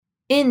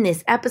In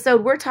this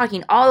episode, we're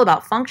talking all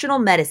about functional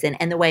medicine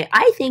and the way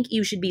I think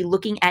you should be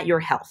looking at your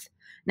health.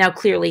 Now,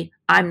 clearly,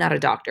 I'm not a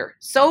doctor,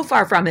 so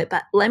far from it,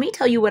 but let me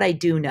tell you what I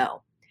do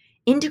know.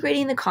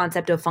 Integrating the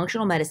concept of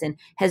functional medicine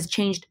has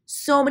changed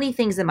so many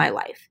things in my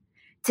life.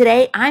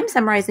 Today, I'm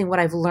summarizing what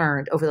I've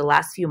learned over the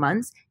last few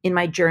months in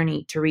my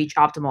journey to reach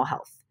optimal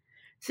health.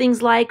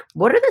 Things like,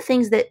 what are the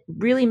things that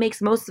really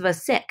makes most of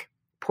us sick?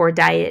 Poor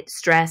diet,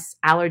 stress,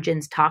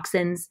 allergens,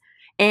 toxins.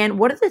 And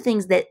what are the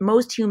things that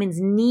most humans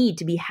need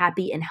to be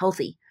happy and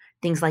healthy?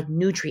 Things like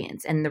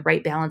nutrients and the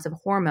right balance of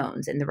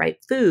hormones and the right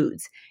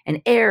foods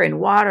and air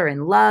and water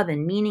and love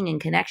and meaning and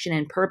connection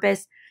and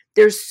purpose.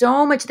 There's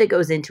so much that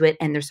goes into it,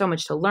 and there's so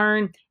much to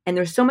learn, and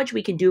there's so much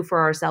we can do for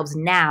ourselves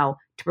now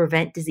to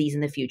prevent disease in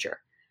the future.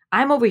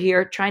 I'm over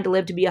here trying to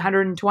live to be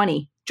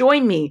 120.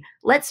 Join me.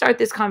 Let's start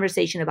this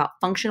conversation about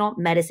functional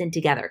medicine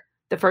together.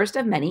 The first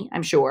of many,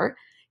 I'm sure.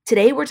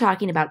 Today, we're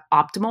talking about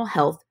optimal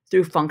health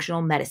through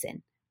functional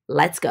medicine.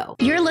 Let's go.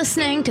 You're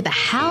listening to the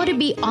How to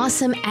Be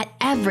Awesome at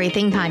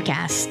Everything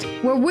podcast,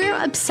 where we're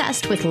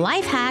obsessed with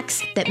life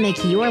hacks that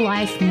make your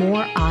life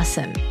more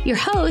awesome. Your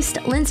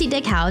host, Lindsay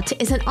Dickhout,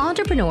 is an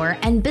entrepreneur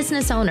and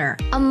business owner,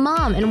 a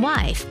mom and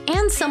wife,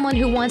 and someone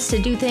who wants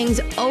to do things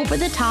over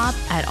the top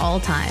at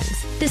all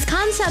times. This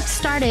concept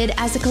started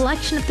as a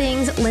collection of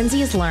things Lindsay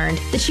has learned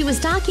that she was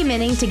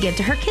documenting to give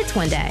to her kids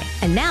one day,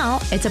 and now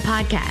it's a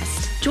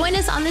podcast. Join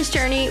us on this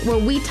journey where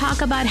we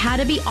talk about how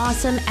to be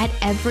awesome at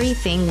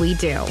everything we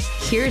do.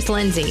 Here's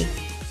Lindsay.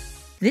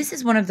 This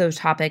is one of those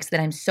topics that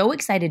I'm so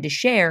excited to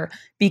share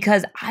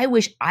because I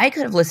wish I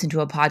could have listened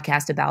to a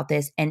podcast about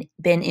this and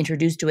been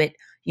introduced to it,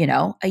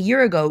 a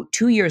year ago,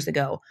 2 years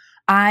ago.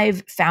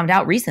 I've found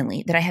out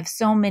recently that I have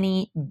so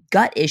many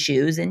gut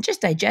issues and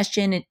just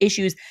digestion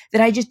issues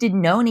that I just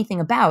didn't know anything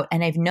about.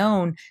 And I've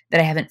known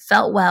that I haven't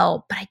felt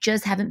well, but I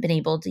just haven't been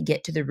able to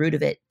get to the root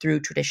of it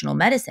through traditional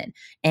medicine.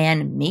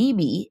 And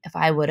maybe if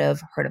I would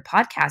have heard a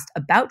podcast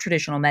about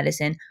traditional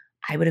medicine,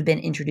 I would have been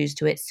introduced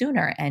to it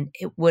sooner and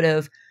it would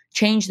have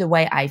changed the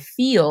way I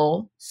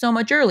feel so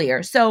much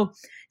earlier. So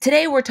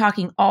today we're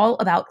talking all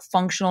about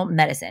functional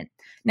medicine.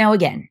 Now,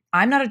 again,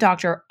 I'm not a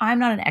doctor. I'm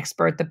not an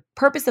expert. The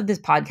purpose of this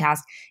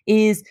podcast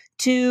is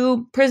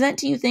to present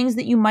to you things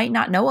that you might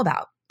not know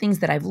about, things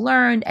that I've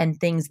learned and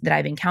things that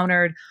I've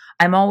encountered.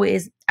 I'm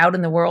always out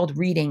in the world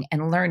reading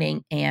and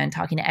learning and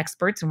talking to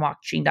experts and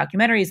watching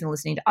documentaries and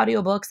listening to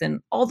audiobooks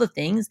and all the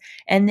things.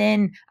 And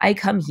then I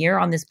come here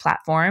on this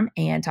platform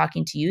and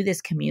talking to you,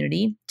 this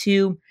community,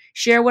 to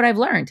share what I've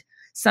learned.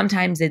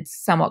 Sometimes it's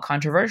somewhat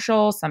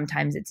controversial.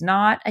 Sometimes it's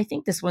not. I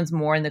think this one's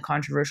more in the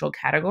controversial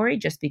category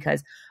just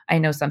because I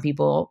know some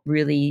people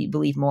really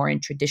believe more in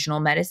traditional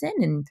medicine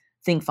and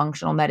think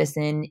functional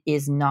medicine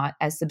is not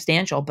as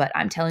substantial. But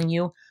I'm telling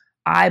you,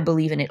 I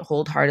believe in it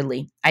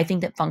wholeheartedly. I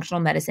think that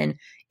functional medicine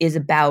is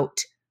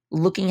about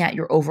looking at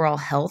your overall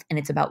health and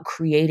it's about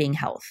creating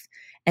health.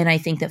 And I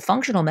think that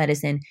functional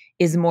medicine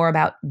is more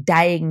about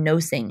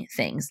diagnosing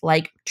things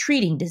like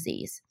treating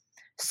disease.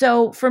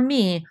 So for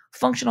me,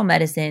 functional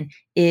medicine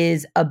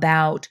is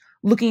about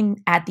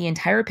looking at the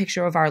entire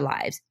picture of our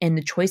lives and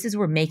the choices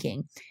we're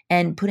making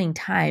and putting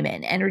time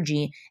and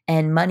energy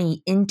and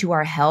money into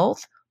our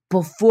health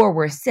before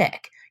we're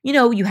sick.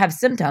 You have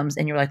symptoms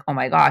and you're like, oh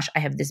my gosh, I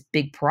have this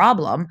big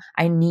problem.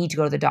 I need to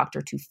go to the doctor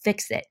to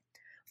fix it.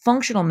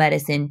 Functional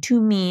medicine,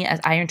 to me, as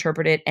I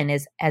interpret it and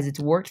as it's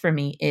worked for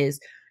me, is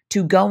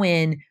to go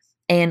in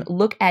and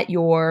look at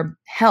your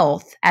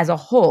health as a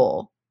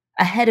whole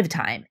ahead of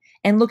time.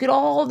 And look at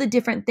all the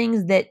different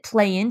things that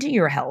play into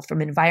your health,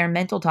 from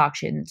environmental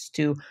toxins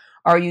to,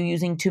 are you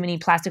using too many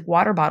plastic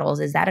water bottles?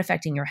 Is that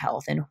affecting your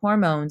health? And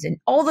hormones and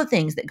all the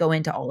things that go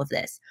into all of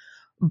this.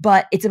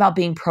 But it's about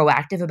being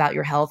proactive about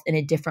your health in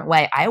a different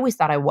way. I always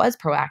thought I was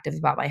proactive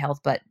about my health,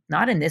 but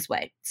not in this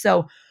way.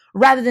 So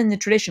rather than the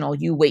traditional,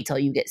 you wait till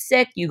you get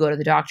sick, you go to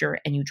the doctor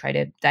and you try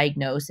to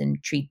diagnose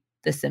and treat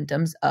the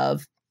symptoms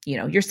of,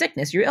 your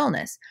sickness, your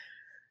illness.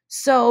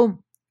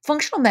 So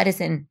functional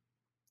medicine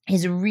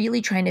is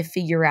really trying to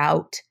figure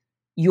out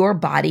your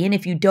body. And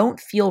if you don't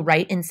feel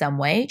right in some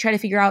way, try to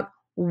figure out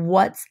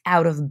what's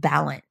out of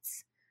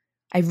balance.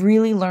 I've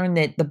really learned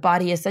that the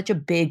body is such a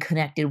big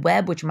connected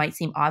web, which might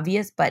seem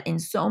obvious, but in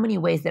so many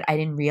ways that I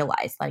didn't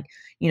realize. Like,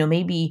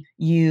 maybe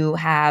you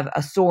have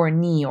a sore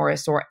knee or a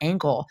sore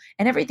ankle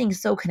and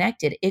everything's so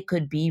connected. It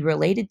could be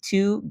related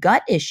to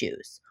gut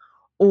issues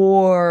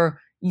or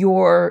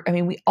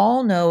we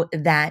all know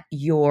that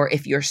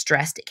if you're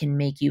stressed, it can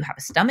make you have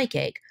a stomach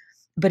ache.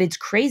 But it's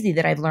crazy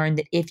that I've learned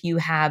that if you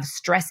have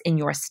stress in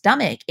your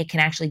stomach, it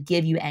can actually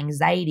give you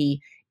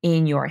anxiety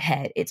in your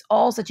head. It's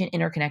all such an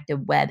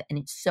interconnected web. And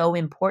it's so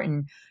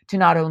important to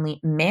not only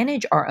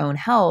manage our own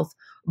health,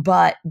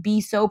 but be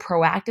so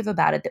proactive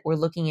about it that we're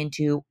looking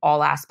into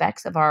all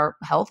aspects of our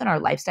health and our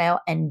lifestyle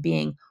and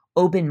being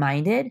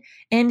open-minded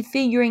and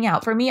figuring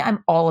out. For me,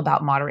 I'm all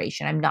about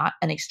moderation. I'm not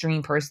an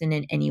extreme person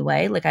in any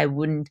way. Like I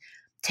wouldn't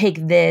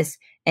take this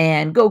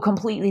and go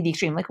completely the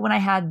extreme. Like when I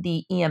had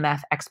the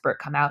EMF expert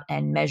come out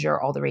and measure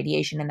all the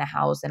radiation in the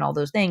house and all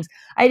those things,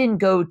 I didn't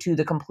go to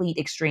the complete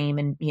extreme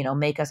and,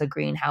 make us a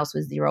greenhouse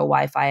with zero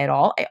Wi-Fi at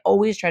all. I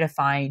always try to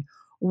find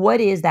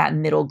what is that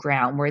middle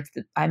ground where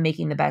I'm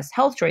making the best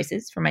health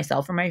choices for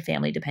myself or my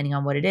family, depending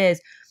on what it is.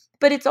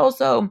 But it's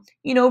also,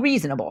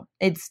 reasonable.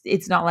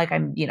 It's not like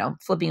I'm,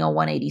 flipping a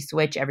 180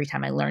 switch every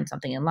time I learn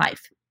something in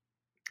life.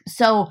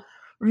 So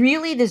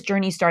really, this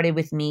journey started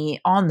with me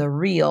on the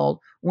real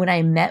when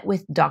I met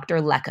with Dr.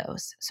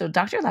 Lekos. So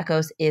Dr.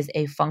 Lekos is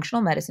a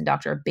functional medicine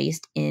doctor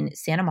based in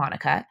Santa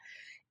Monica,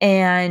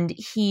 and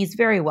he's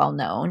very well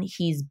known.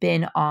 He's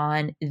been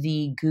on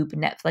the Goop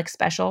Netflix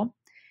special,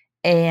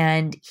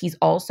 and he's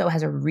also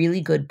has a really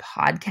good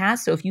podcast.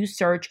 So if you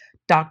search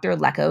Dr.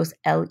 Lekos,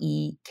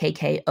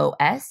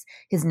 Lekkos,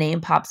 his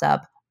name pops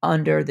up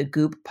under the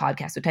Goop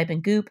podcast. So type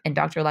in Goop and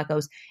Dr.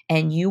 Lekos,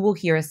 and you will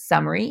hear a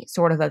summary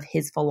sort of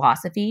his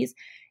philosophies.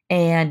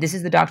 And this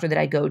is the doctor that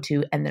I go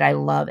to and that I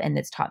love and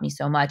that's taught me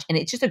so much. And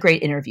it's just a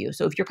great interview.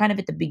 So if you're kind of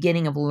at the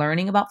beginning of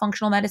learning about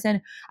functional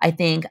medicine, I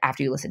think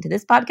after you listen to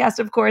this podcast,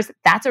 of course,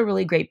 that's a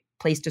really great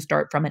place to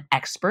start from an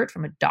expert,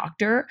 from a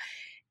doctor.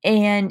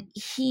 And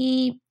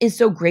he is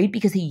so great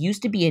because he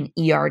used to be an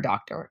ER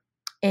doctor.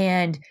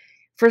 And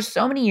for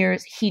so many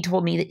years, he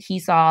told me that he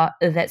saw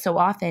that so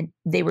often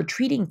they were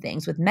treating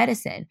things with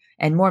medicine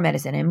and more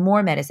medicine and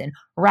more medicine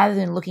rather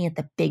than looking at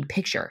the big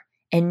picture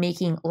and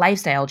making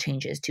lifestyle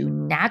changes to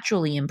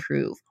naturally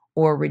improve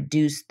or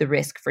reduce the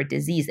risk for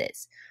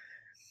diseases.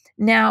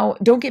 Now,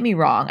 don't get me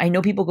wrong. I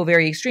know people go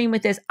very extreme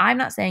with this. I'm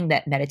not saying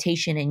that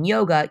meditation and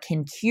yoga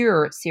can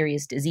cure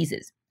serious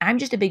diseases. I'm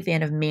just a big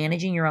fan of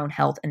managing your own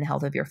health and the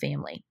health of your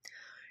family.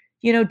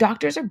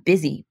 Doctors are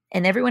busy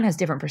and everyone has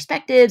different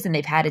perspectives and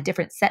they've had a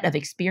different set of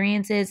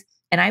experiences.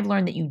 And I've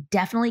learned that you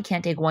definitely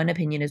can't take one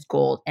opinion as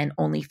gold and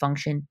only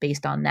function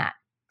based on that.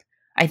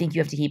 I think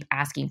you have to keep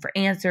asking for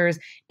answers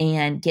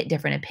and get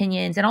different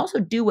opinions and also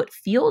do what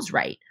feels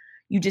right.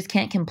 You just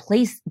can't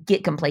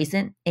get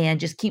complacent and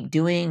just keep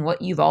doing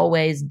what you've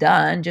always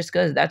done just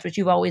because that's what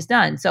you've always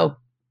done. So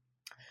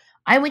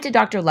I went to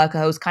Dr.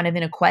 Lekos kind of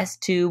in a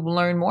quest to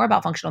learn more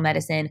about functional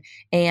medicine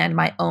and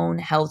my own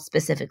health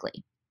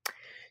specifically.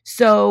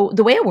 So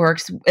the way it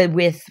works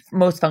with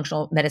most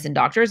functional medicine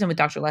doctors and with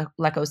Dr.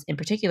 Lekos in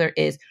particular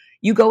is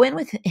you go in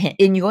with him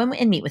and you go in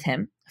and meet with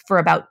him for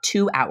about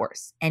 2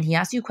 hours. And he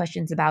asks you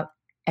questions about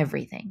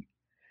everything: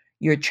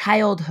 your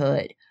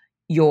childhood,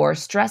 your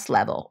stress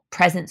level,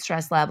 present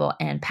stress level,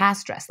 and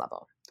past stress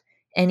level,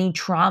 any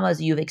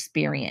traumas you've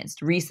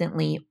experienced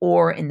recently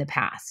or in the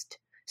past.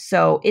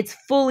 So it's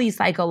fully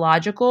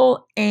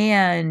psychological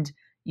and,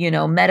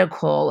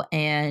 medical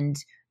and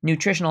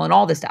nutritional and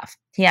all this stuff.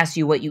 He asks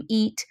you what you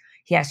eat.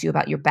 He asks you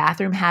about your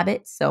bathroom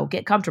habits. So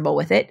get comfortable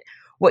with it.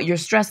 What your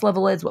stress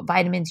level is, what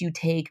vitamins you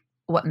take,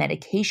 what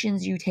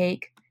medications you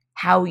take,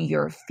 how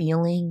you're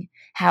feeling,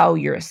 how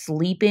you're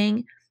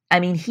sleeping. I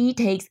mean, he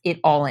takes it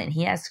all in.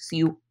 He asks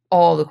you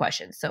all the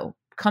questions. So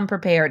come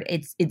prepared.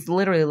 It's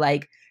literally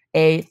like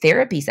a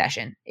therapy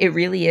session. It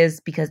really is,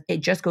 because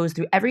it just goes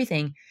through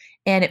everything.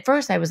 And at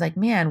first I was like,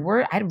 man,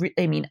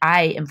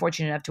 I am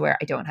fortunate enough to where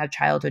I don't have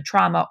childhood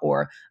trauma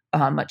or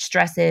much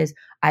stresses.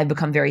 I've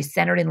become very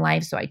centered in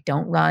life, so I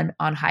don't run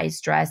on high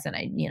stress, and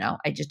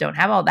I just don't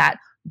have all that.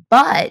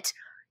 But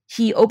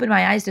he opened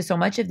my eyes to so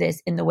much of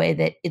this in the way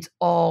that it's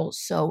all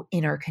so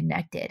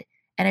interconnected.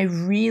 And I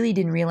really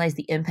didn't realize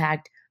the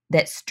impact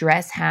that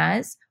stress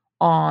has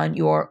on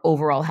your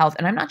overall health.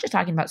 And I'm not just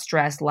talking about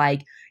stress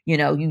like, you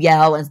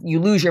yell and you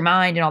lose your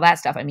mind and all that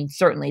stuff. I mean,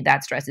 certainly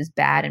that stress is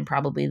bad and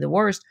probably the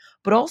worst,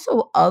 but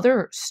also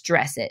other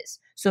stresses.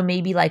 So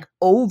maybe like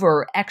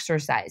over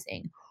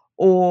exercising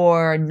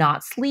or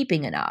not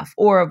sleeping enough,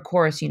 or of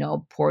course,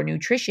 poor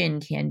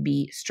nutrition can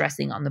be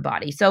stressing on the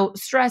body. So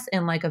stress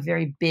in like a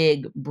very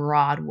big,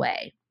 broad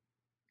way.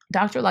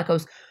 Dr.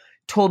 Lekos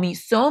told me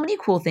so many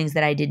cool things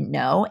that I didn't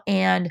know.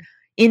 And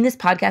in this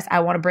podcast, I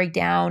want to break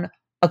down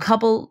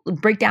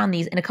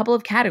these in a couple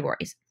of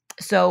categories.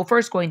 So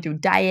first going through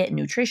diet and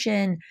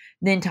nutrition,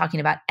 then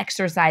talking about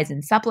exercise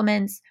and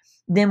supplements,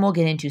 then we'll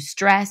get into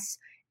stress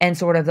and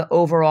sort of the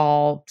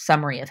overall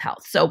summary of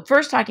health. So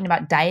first talking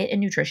about diet and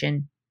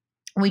nutrition,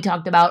 we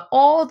talked about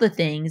all the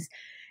things.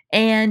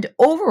 And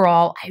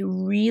overall, I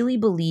really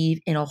believe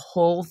in a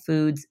whole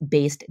foods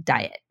based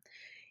diet.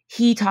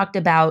 He talked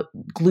about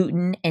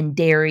gluten and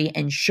dairy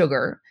and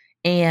sugar.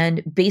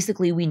 And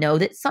basically, we know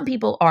that some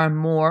people are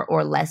more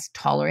or less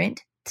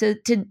tolerant to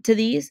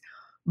these.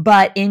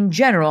 But in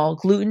general,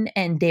 gluten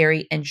and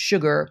dairy and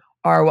sugar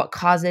are what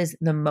causes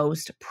the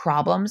most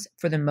problems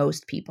for the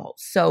most people.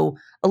 So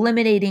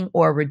eliminating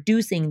or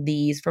reducing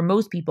these for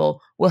most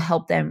people will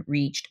help them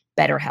reach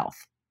better health.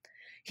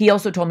 He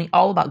also told me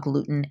all about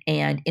gluten,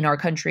 and in our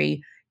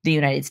country, the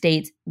United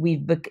States,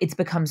 it's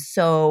become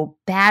so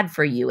bad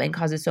for you and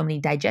causes so many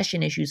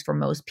digestion issues for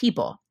most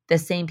people. The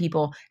same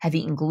people have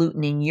eaten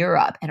gluten in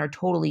Europe and are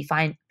totally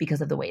fine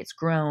because of the way it's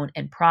grown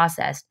and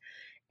processed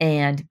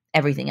and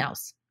everything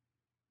else.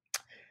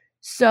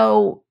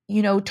 So,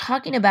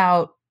 talking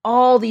about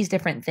all these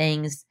different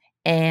things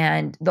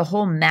And the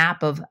whole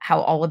map of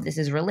how all of this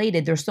is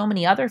related, there's so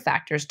many other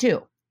factors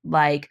too.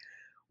 Like,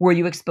 were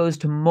you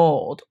exposed to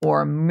mold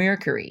or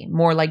mercury,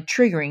 more like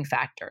triggering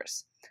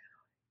factors?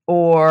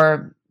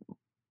 Or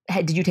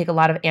did you take a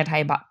lot of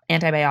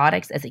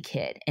antibiotics as a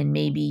kid and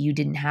maybe you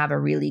didn't have a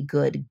really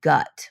good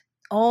gut?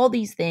 All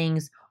these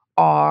things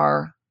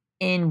are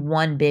in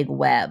one big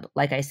web.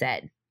 Like I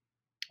said,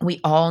 we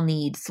all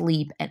need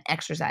sleep and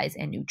exercise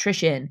and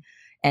nutrition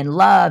and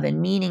love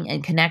and meaning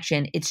and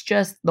connection. It's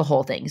just the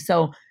whole thing.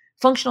 So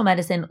functional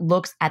medicine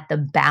looks at the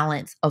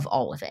balance of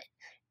all of it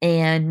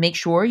and make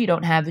sure you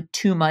don't have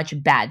too much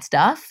bad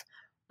stuff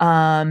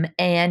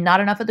and not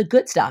enough of the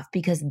good stuff,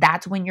 because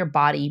that's when your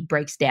body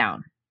breaks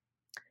down.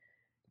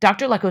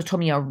 Dr. Lekos told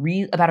me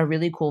about a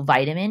really cool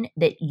vitamin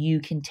that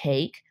you can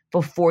take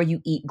before you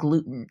eat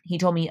gluten. He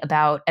told me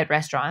about at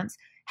restaurants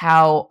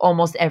how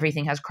almost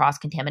everything has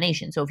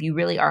cross-contamination. So if you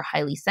really are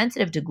highly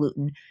sensitive to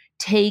gluten,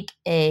 take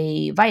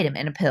a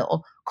vitamin, a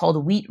pill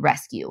called Wheat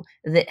Rescue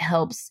that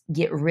helps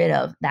get rid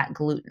of that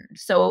gluten.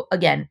 So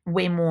again,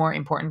 way more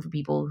important for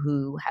people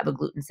who have a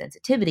gluten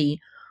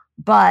sensitivity,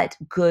 but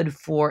good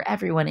for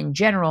everyone in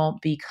general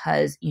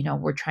because,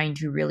 we're trying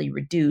to really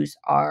reduce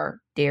our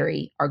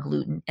dairy, our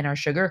gluten, and our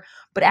sugar.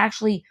 But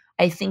actually,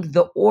 I think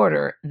the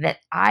order that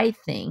and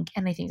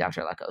I think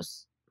Dr.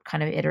 Lekos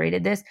kind of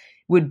iterated this,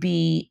 would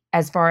be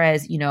as far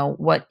as,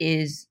 what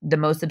is the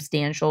most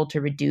substantial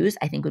to reduce.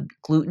 I think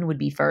gluten would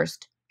be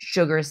first,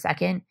 sugar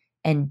second,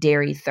 and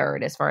dairy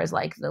third as far as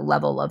like the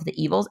level of the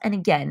evils. And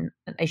again,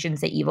 I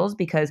shouldn't say evils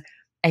because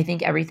I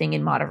think everything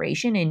in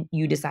moderation and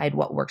you decide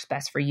what works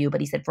best for you.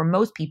 But he said for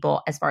most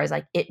people, as far as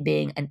like it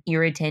being an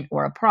irritant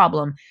or a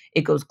problem,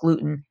 it goes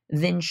gluten,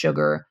 then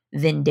sugar,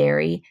 then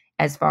dairy,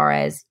 as far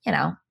as,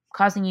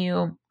 causing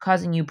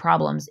you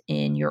problems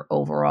in your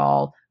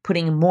overall,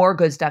 putting more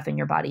good stuff in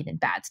your body than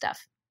bad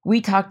stuff. We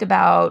talked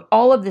about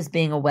all of this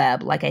being a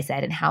web, like I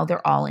said, and how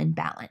they're all in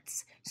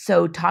balance.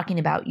 So talking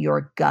about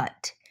your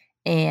gut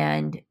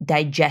and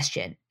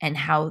digestion and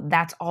how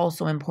that's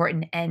also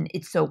important. And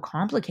it's so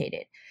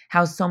complicated,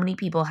 how so many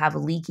people have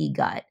leaky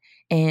gut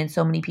and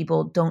so many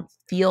people don't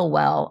feel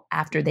well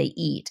after they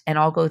eat. And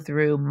I'll go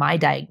through my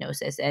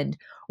diagnosis and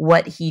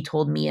what he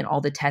told me and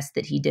all the tests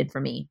that he did for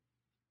me.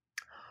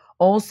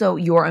 Also,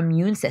 your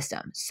immune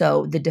system.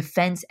 So the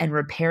defense and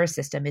repair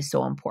system is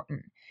so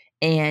important,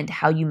 and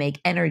how you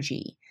make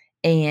energy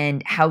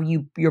and how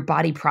your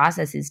body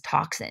processes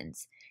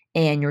toxins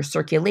and your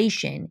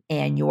circulation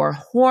and your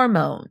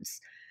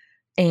hormones.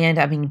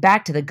 And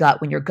back to the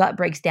gut, when your gut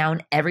breaks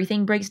down,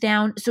 everything breaks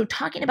down. So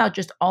talking about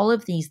just all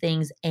of these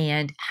things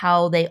and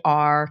how they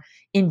are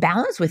in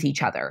balance with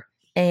each other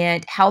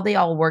and how they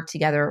all work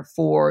together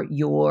for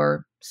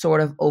your sort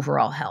of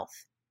overall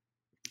health.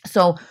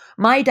 So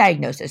my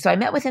diagnosis, so I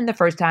met with him the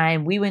first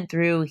time, we went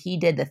through, he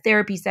did the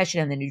therapy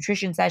session and the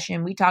nutrition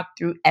session. We talked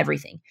through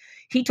everything.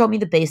 He told me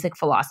the basic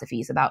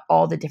philosophies about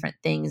all the different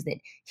things that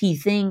he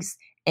thinks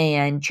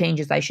and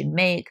changes I should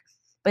make.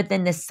 But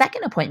then the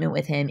second appointment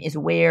with him is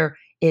where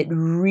it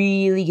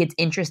really gets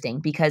interesting,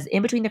 because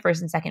in between the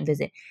first and second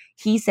visit,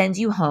 he sends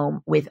you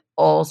home with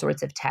all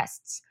sorts of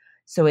tests.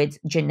 So it's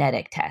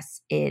genetic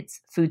tests,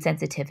 it's food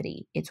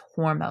sensitivity, it's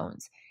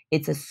hormones,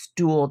 it's a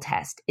stool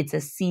test, it's a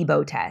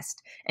SIBO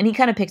test. And he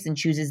kind of picks and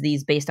chooses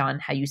these based on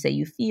how you say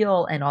you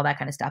feel and all that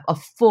kind of stuff. A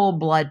full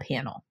blood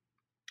panel,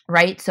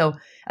 right? So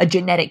a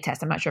genetic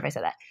test. I'm not sure if I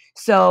said that.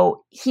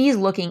 So he's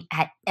looking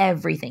at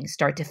everything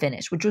start to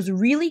finish, which was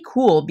really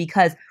cool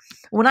because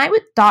when I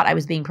thought I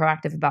was being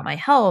proactive about my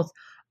health,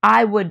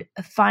 I would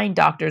find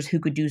doctors who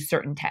could do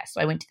certain tests.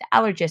 So I went to the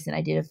allergist and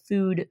I did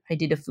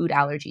a food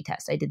allergy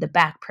test. I did the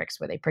back pricks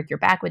where they prick your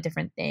back with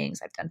different things.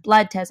 I've done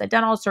blood tests. I've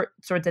done all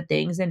sorts of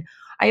things. And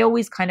I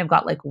always kind of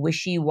got like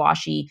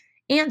wishy-washy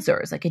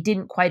answers. Like I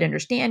didn't quite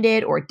understand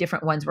it, or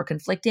different ones were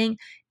conflicting.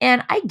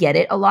 And I get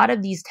it. A lot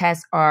of these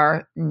tests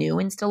are new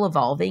and still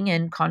evolving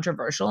and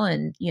controversial.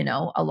 And,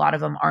 a lot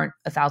of them aren't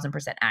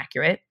 1,000%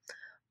 accurate.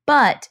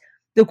 But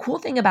the cool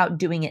thing about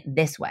doing it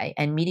this way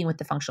and meeting with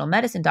the functional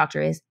medicine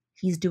doctor is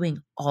he's doing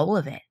all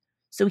of it.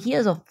 So he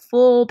has a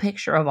full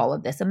picture of all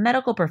of this, a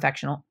medical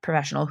professional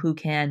who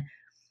can,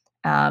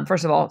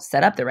 first of all,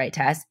 set up the right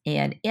test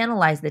and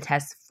analyze the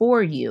tests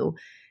for you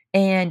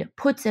and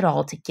puts it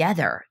all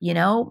together,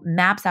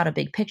 maps out a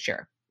big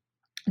picture.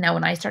 Now,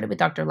 when I started with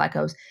Dr.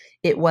 Lekos,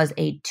 it was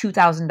a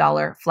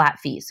 $2,000 flat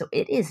fee. So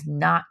it is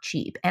not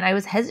cheap. And I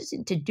was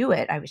hesitant to do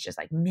it. I was just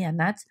like, man,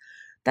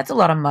 that's a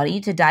lot of money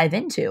to dive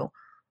into.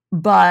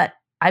 But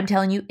I'm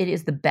telling you, it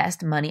is the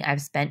best money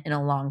I've spent in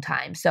a long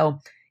time. So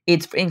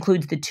it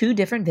includes the 2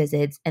 different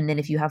visits. And then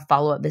if you have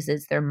follow-up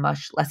visits, they're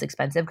much less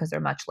expensive because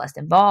they're much less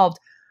involved.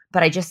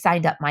 But I just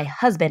signed up my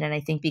husband. And I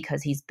think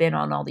because he's been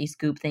on all these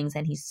Goop things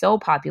and he's so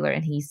popular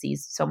and he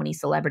sees so many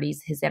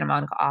celebrities, his Santa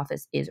Monica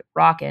office is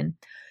rocking.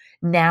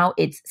 Now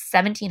it's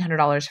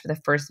 $1,700 for the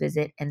first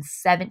visit and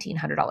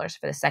 $1,700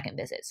 for the second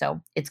visit. So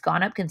it's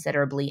gone up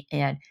considerably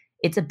and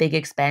it's a big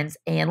expense.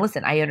 And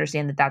listen, I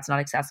understand that that's not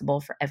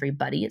accessible for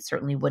everybody. It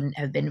certainly wouldn't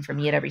have been for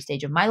me at every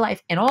stage of my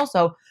life. And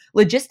also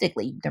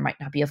logistically, there might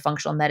not be a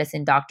functional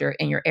medicine doctor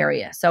in your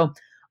area. So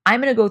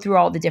I'm going to go through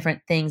all the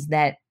different things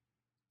that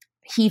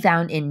he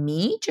found in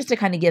me just to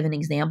kind of give an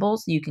example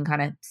so you can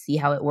kind of see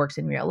how it works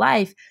in real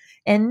life.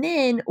 And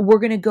then we're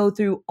going to go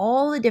through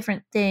all the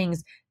different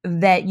things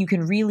that you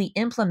can really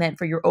implement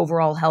for your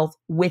overall health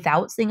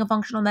without seeing a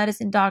functional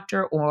medicine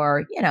doctor,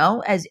 or,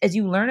 as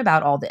you learn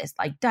about all this,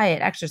 like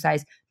diet,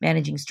 exercise,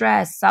 managing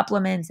stress,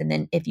 supplements, and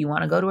then if you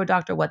want to go to a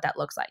doctor, what that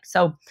looks like.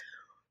 So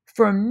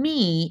for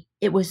me,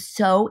 it was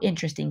so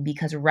interesting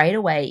because right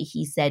away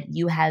he said,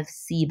 you have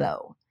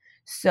SIBO.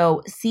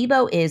 So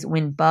SIBO is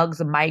when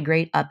bugs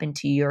migrate up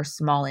into your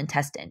small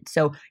intestine.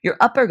 So your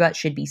upper gut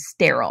should be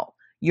sterile.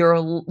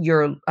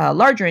 Your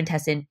larger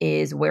intestine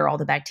is where all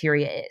the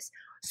bacteria is.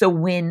 So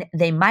when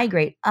they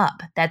migrate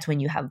up, that's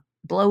when you have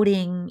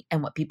bloating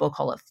and what people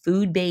call a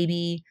food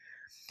baby.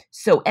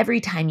 So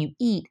every time you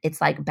eat,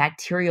 it's like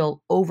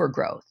bacterial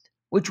overgrowth,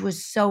 which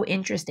was so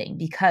interesting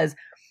because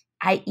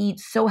I eat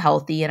so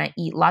healthy and I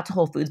eat lots of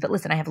whole foods. But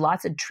listen, I have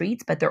lots of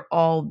treats, but they're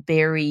all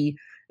very,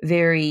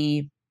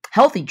 very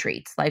healthy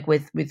treats, like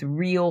with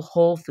real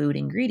whole food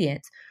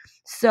ingredients.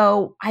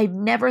 So I've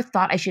never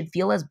thought I should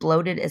feel as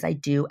bloated as I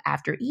do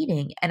after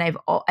eating. And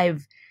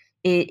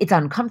it's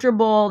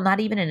uncomfortable, not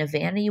even in a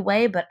vanity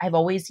way, but I've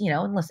always,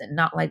 and listen,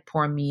 not like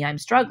poor me, I'm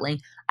struggling.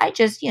 I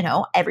just,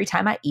 every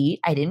time I eat,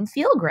 I didn't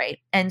feel great.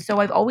 And so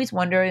I've always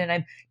wondered, and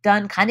I've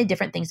done kind of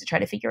different things to try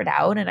to figure it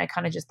out. And I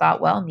kind of just thought,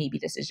 well, maybe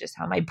this is just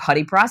how my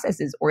body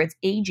processes, or it's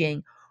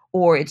aging,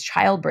 or it's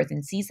childbirth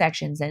and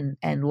C-sections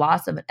and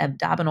loss of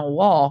abdominal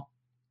wall,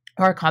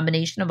 or a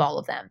combination of all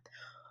of them.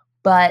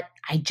 But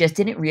I just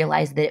didn't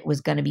realize that it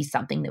was going to be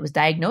something that was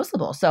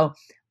diagnosable. So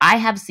I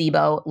have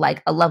SIBO,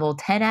 like a level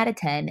 10 out of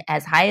 10,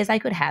 as high as I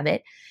could have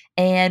it.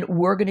 And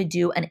we're going to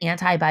do an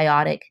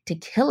antibiotic to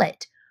kill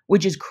it,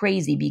 which is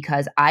crazy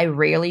because I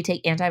rarely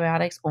take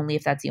antibiotics, only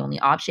if that's the only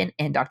option.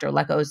 And Dr.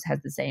 Lekos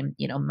has the same,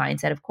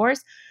 mindset, of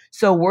course.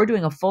 So we're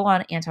doing a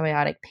full-on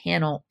antibiotic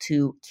panel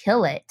to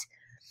kill it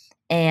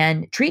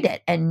and treat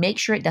it and make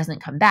sure it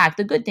doesn't come back.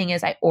 The good thing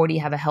is I already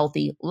have a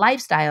healthy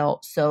lifestyle,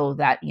 so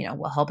that,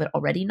 will help it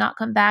already not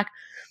come back.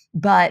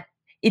 But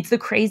it's the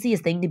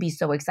craziest thing to be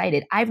so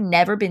excited. I've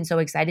never been so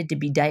excited to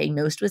be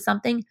diagnosed with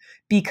something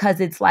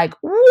because it's like,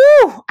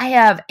 woo, I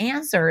have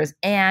answers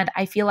and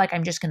I feel like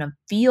I'm just going to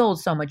feel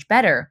so much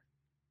better.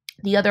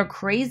 The other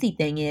crazy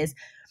thing is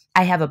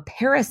I have a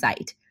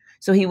parasite.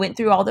 So he went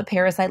through all the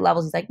parasite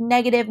levels. He's like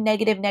negative,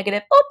 negative,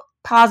 negative,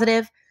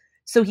 positive.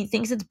 So he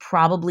thinks it's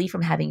probably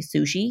from having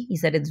sushi. He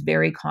said it's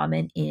very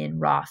common in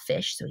raw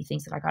fish. So he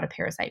thinks that I got a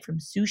parasite from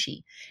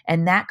sushi.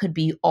 And that could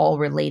be all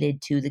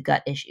related to the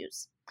gut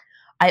issues.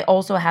 I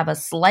also have a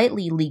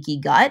slightly leaky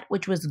gut,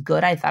 which was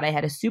good. I thought I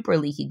had a super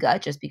leaky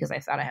gut just because I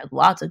thought I had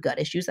lots of gut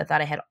issues. I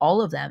thought I had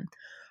all of them.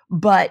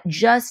 But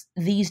just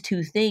these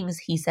two things,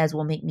 he says,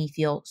 will make me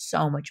feel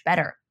so much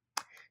better.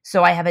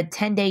 So I have a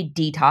 10-day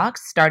detox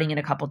starting in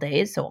a couple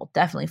days. So I'll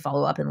definitely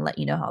follow up and let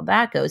you know how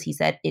that goes. He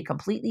said it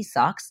completely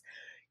sucks.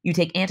 You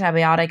take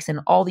antibiotics and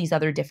all these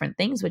other different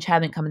things, which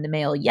haven't come in the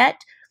mail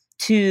yet,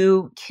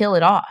 to kill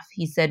it off.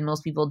 He said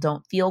most people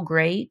don't feel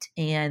great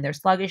and they're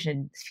sluggish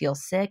and feel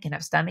sick and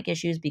have stomach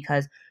issues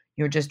because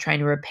you're just trying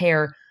to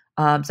repair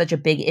such a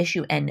big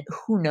issue. And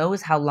who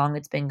knows how long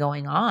it's been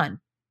going on.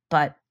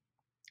 But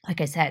like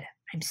I said,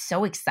 I'm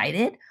so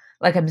excited.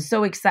 I'm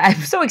so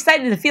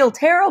excited to feel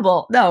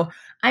terrible. No,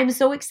 I'm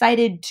so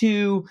excited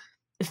to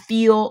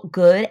feel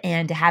good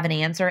and to have an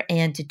answer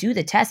and to do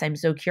the test. I'm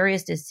so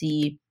curious to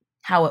see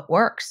how it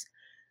works.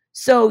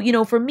 So,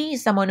 for me,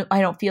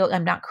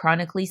 I'm not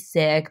chronically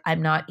sick.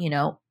 I'm not,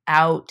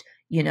 out,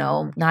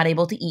 not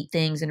able to eat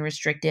things and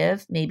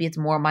restrictive. Maybe it's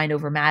more mind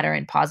over matter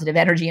and positive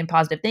energy and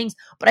positive things.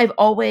 But I've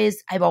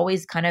always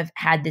kind of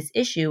had this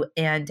issue,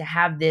 and to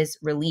have this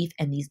relief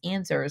and these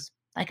answers,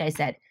 like I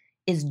said,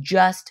 is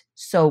just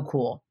so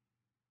cool.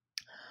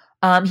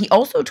 He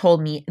also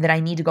told me that I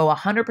need to go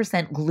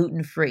 100%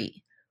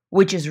 gluten-free,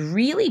 which is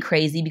really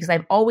crazy because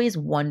I've always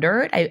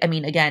wondered. I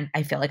mean, again,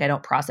 I feel like I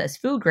don't process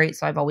food great,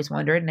 so I've always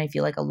wondered, and I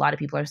feel like a lot of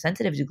people are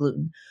sensitive to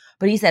gluten.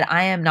 But he said,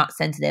 I am not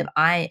sensitive.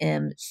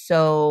 I'm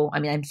so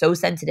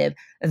sensitive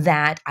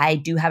that I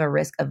do have a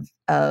risk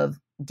of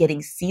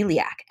getting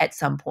celiac at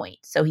some point.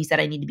 So he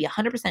said I need to be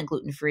 100%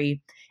 gluten-free.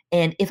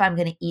 And if I'm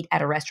going to eat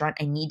at a restaurant,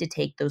 I need to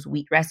take those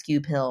wheat rescue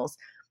pills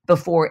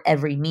before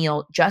every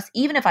meal, just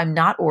even if I'm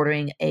not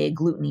ordering a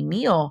gluten-y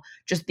meal,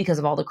 just because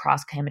of all the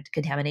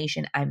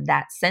cross-contamination, I'm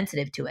that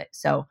sensitive to it.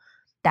 So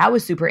that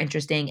was super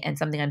interesting and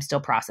something I'm still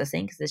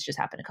processing because this just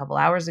happened a couple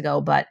hours ago,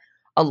 but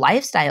a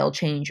lifestyle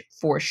change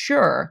for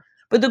sure.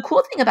 But the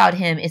cool thing about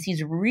him is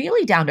he's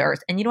really down to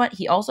earth. And you know what?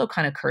 He also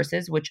kind of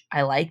curses, which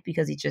I like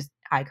because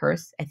I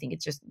curse. I think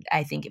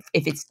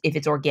if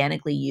it's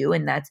organically you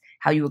and that's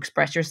how you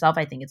express yourself,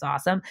 I think it's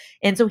awesome.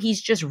 And so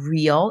he's just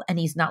real and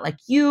he's not like,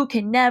 you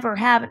can never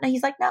have it. And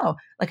he's like, no.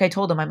 Like I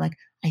told him, I'm like,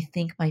 I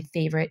think my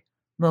favorite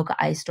mocha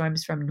ice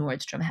storms from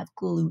Nordstrom have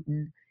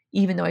gluten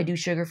even though I do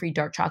sugar-free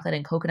dark chocolate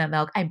and coconut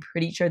milk, I'm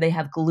pretty sure they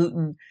have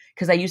gluten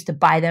because I used to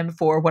buy them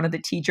for one of the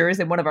teachers,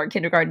 and one of our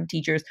kindergarten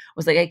teachers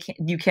was like,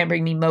 you can't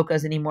bring me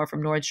mochas anymore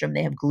from Nordstrom.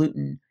 They have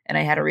gluten. And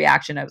I had a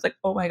reaction. I was like,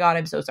 oh my God,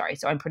 I'm so sorry.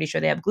 So I'm pretty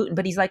sure they have gluten.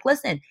 But he's like,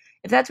 listen,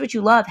 if that's what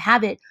you love,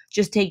 have it.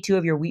 Just take 2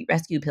 of your wheat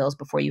rescue pills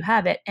before you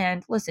have it.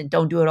 And listen,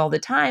 don't do it all the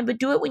time, but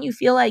do it when you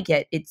feel like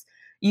it.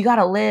 You got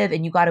to live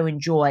and you got to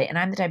enjoy. And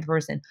I'm the type of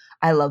person,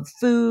 I love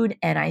food.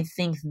 And I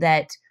think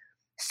that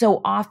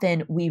so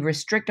often we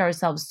restrict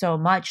ourselves so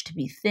much to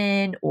be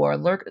thin or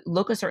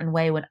look a certain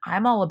way when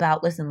I'm all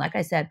about, listen, like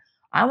I said,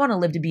 I want to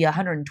live to be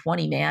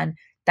 120, man.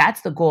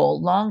 That's the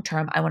goal. Long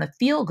term, I want to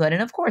feel good.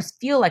 And of course,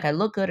 feel like I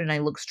look good and I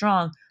look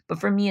strong. But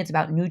for me, it's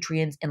about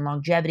nutrients and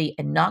longevity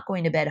and not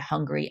going to bed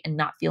hungry and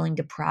not feeling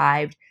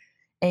deprived.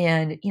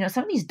 And,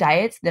 some of these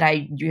diets that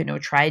I,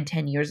 tried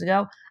 10 years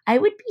ago, I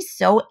would be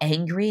so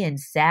angry and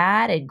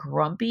sad and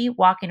grumpy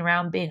walking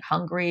around being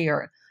hungry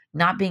or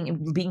not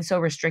being so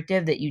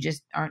restrictive that you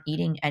just aren't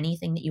eating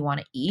anything that you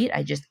want to eat.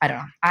 I don't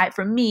know.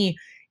 For me,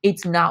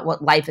 it's not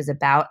what life is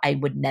about. I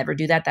would never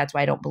do that. That's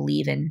why I don't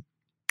believe in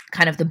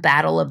kind of the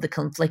battle of the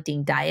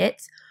conflicting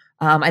diets.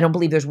 I don't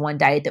believe there's one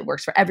diet that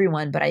works for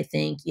everyone, but I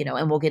think,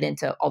 and we'll get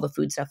into all the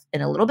food stuff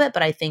in a little bit,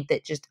 but I think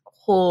that just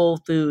whole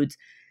foods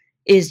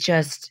is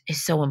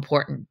so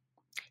important.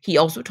 He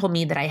also told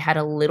me that I had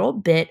a little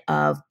bit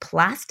of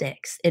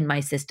plastics in my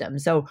system.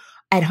 So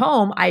at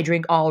home, I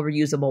drink all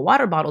reusable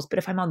water bottles, but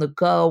if I'm on the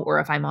go or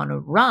if I'm on a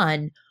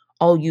run,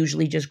 I'll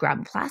usually just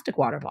grab a plastic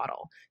water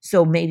bottle.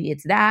 So maybe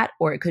it's that,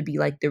 or it could be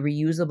like the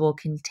reusable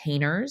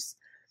containers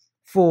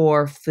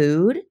for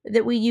food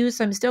that we use.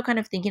 So I'm still kind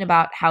of thinking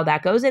about how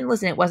that goes. And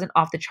listen, it wasn't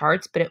off the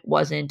charts, but it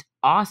wasn't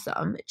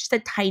awesome. It's just a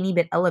tiny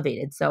bit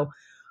elevated. So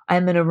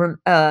I'm going to,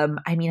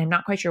 I'm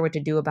not quite sure what to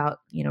do about,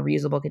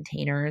 reusable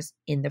containers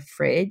in the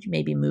fridge,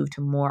 maybe move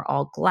to more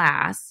all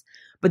glass,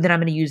 but then I'm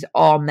going to use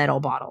all metal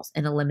bottles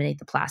and eliminate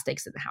the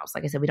plastics in the house.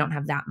 Like I said, we don't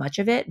have that much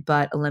of it,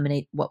 but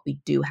eliminate what we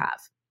do have.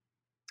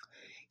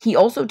 He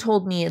also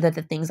told me that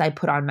the things I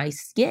put on my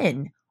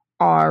skin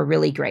are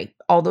really great.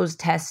 All those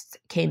tests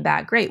came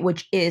back great,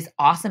 which is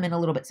awesome and a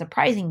little bit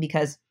surprising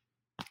because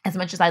as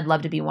much as I'd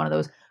love to be one of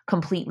those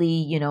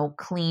completely,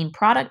 clean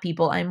product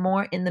people, I'm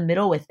more in the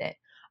middle with it.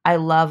 I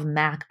love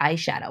MAC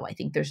eyeshadow. I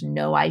think there's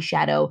no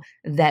eyeshadow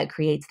that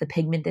creates the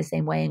pigment the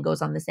same way and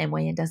goes on the same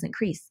way and doesn't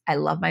crease. I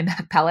love my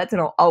MAC palettes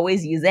and I'll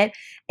always use it.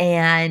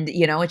 And,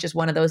 it's just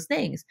one of those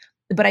things.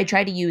 But I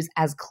try to use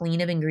as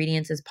clean of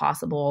ingredients as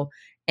possible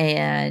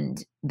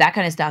and that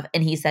kind of stuff.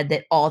 And he said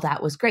that all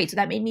that was great. So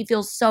that made me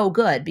feel so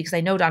good because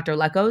I know Dr.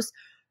 Lekos,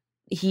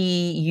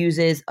 he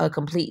uses a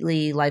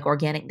completely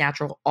organic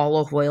natural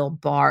olive oil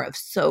bar of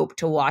soap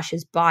to wash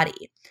his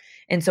body.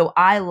 And so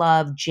I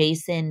love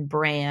Jason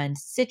brand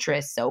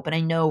citrus soap. And I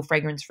know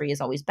fragrance free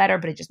is always better,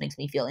 but it just makes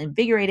me feel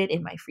invigorated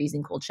in my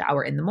freezing cold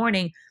shower in the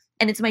morning.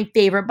 And it's my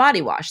favorite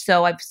body wash.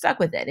 So I've stuck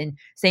with it. And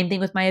same thing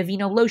with my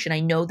Aveeno lotion. I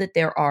know that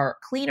there are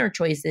cleaner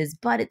choices,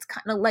 but it's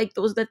kind of like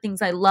those are the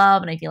things I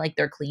love. And I feel like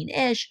they're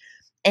clean-ish.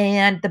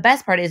 And the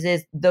best part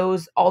is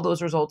all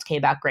those results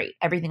came back great.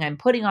 Everything I'm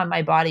putting on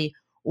my body,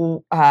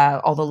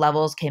 all the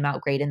levels came out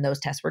great and those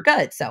tests were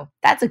good. So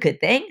that's a good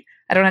thing.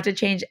 I don't have to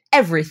change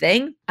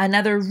everything.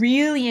 Another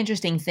really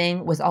interesting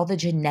thing was all the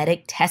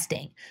genetic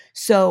testing.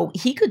 So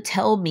he could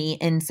tell me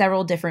in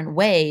several different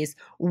ways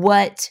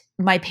what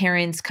my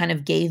parents kind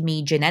of gave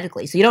me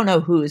genetically. So you don't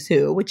know who is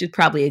who, which is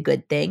probably a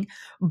good thing,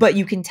 but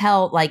you can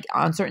tell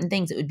on certain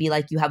things, it would be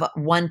like you have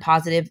one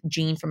positive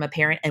gene from a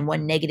parent and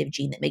one negative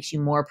gene that makes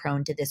you more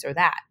prone to this or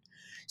that.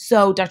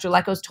 So Dr.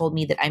 Lekos told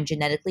me that I'm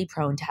genetically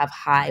prone to have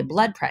high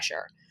blood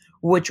pressure,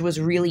 which was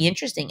really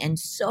interesting and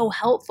so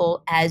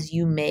helpful as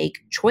you make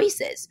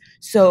choices.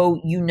 So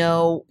you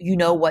know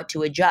what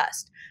to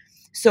adjust.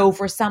 So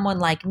for someone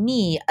like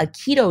me, a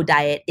keto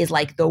diet is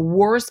like the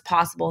worst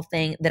possible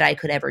thing that I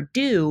could ever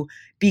do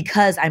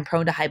because I'm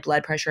prone to high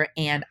blood pressure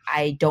and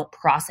I don't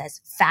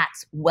process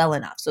fats well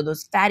enough. So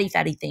those fatty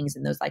things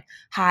and those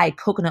high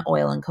coconut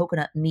oil and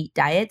coconut meat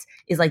diets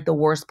is like the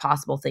worst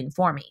possible thing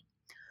for me.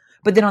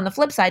 But then on the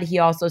flip side, he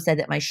also said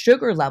that my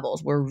sugar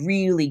levels were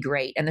really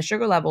great. And the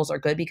sugar levels are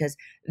good because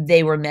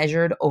they were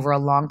measured over a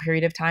long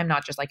period of time,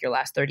 not just your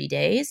last 30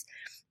 days.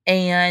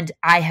 And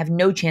I have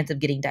no chance of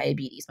getting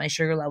diabetes. My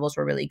sugar levels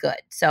were really good.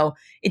 So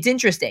it's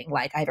interesting.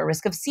 I have a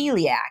risk of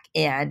celiac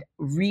and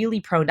really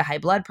prone to high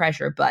blood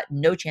pressure, but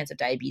no chance of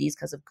diabetes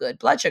because of good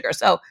blood sugar.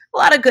 So a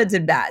lot of goods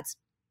and bads.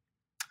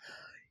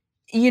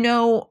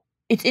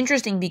 It's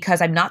interesting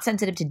because I'm not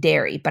sensitive to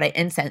dairy, but I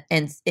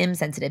am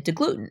sensitive to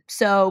gluten.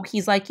 So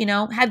he's like,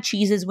 have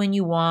cheeses when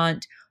you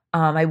want.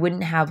 I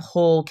wouldn't have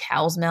whole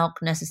cow's milk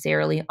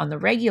necessarily on the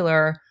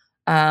regular,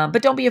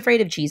 but don't be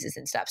afraid of cheeses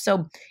and stuff.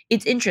 So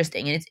it's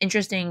interesting. And it's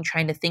interesting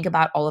trying to think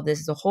about all of this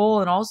as a whole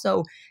and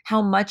also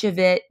how much of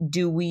it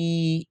do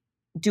we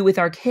do with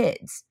our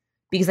kids?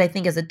 Because I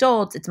think as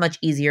adults, it's much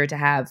easier to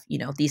have,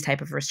 these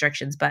type of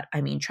restrictions. But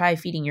try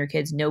feeding your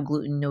kids no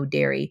gluten, no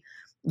dairy,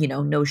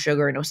 no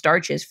sugar, no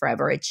starches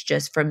forever. It's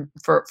just from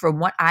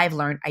what I've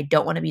learned, I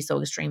don't want to be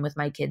so extreme with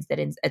my kids that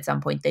at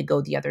some point they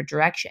go the other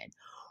direction.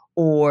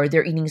 or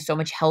they're eating so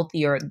much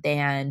healthier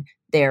than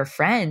their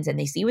friends and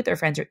they see what their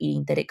friends are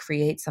eating that it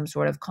creates some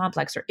sort of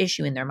complex or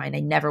issue in their mind. I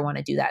never want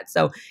to do that.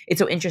 So it's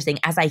so interesting.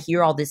 As I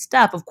hear all this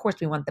stuff, of course,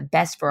 we want the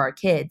best for our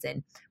kids.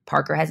 And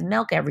Parker has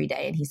milk every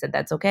day. And he said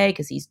that's okay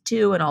because he's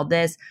 2 and all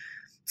this.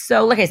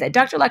 So like I said,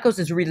 Dr. Lekos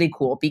is really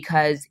cool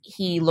because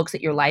he looks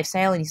at your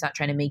lifestyle and he's not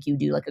trying to make you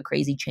do like a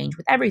crazy change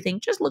with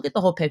everything. Just look at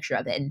the whole picture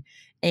of it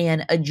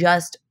and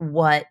adjust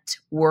what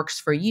works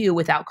for you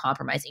without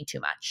compromising too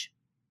much.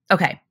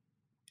 Okay,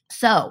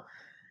 so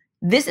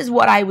this is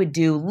what I would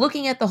do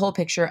looking at the whole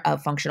picture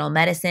of functional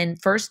medicine,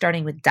 first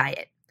starting with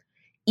diet.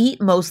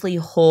 Eat mostly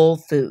whole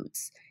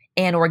foods,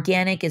 and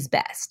organic is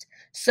best.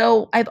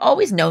 So I've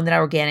always known that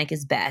organic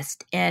is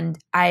best, and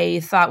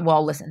I thought,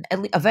 well, listen,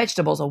 a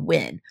vegetable's a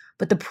win.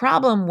 But the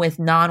problem with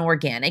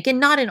non-organic, and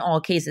not in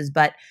all cases,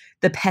 but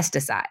the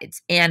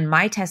pesticides, and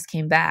my test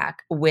came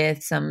back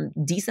with some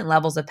decent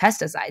levels of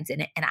pesticides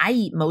in it, and I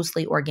eat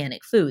mostly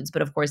organic foods,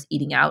 but of course,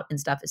 eating out and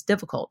stuff is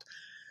difficult.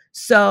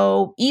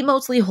 So eat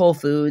mostly whole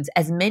foods,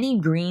 as many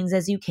greens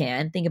as you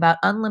can. Think about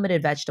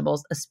unlimited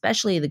vegetables,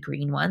 especially the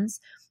green ones,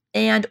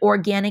 and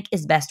organic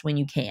is best when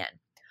you can.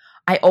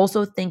 I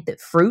also think that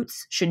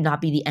fruits should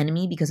not be the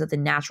enemy because of the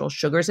natural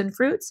sugars in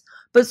fruits,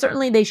 but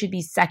certainly they should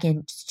be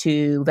second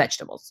to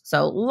vegetables.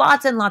 So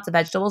lots and lots of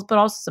vegetables, but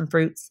also some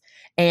fruits.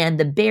 And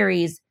the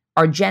berries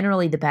are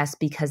generally the best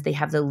because they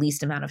have the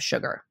least amount of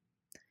sugar.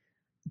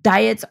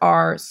 Diets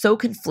are so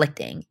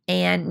conflicting,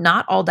 and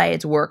not all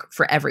diets work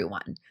for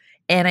everyone.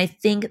 And I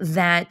think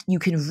that you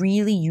can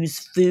really use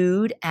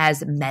food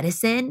as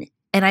medicine.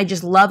 And I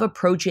just love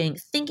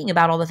thinking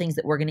about all the things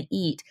that we're going to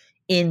eat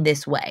in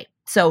this way.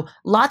 So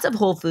lots of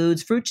whole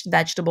foods, fruits,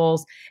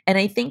 vegetables. And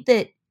I think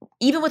that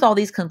even with all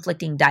these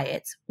conflicting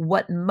diets,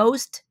 what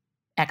most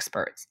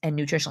experts and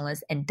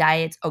nutritionalists and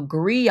diets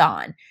agree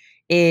on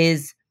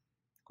is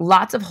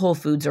lots of whole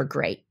foods are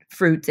great.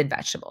 Fruits and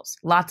vegetables,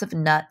 lots of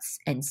nuts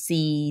and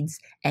seeds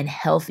and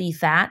healthy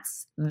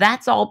fats.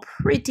 That's all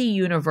pretty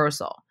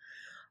universal.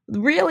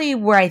 Really,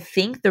 where I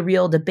think the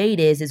real debate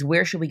is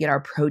where should we get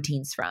our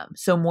proteins from?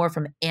 So more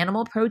from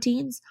animal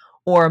proteins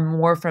or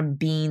more from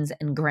beans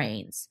and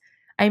grains?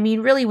 I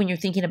mean, really, when you're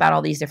thinking about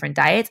all these different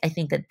diets, I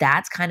think that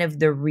that's kind of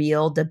the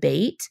real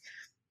debate.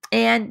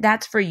 And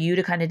that's for you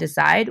to kind of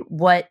decide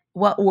what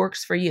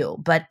works for you.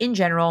 But in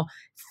general,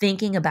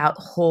 thinking about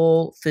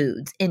whole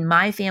foods. In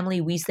my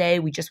family, we say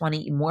we just want to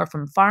eat more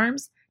from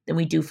farms than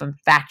we do from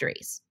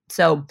factories.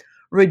 So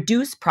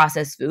reduce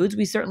processed foods.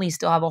 We certainly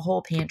still have a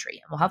whole pantry,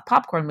 and we'll have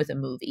popcorn with a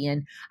movie.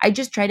 And I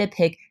just try to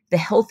pick the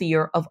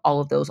healthier of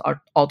all of those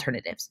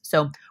alternatives.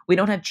 So we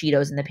don't have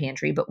Cheetos in the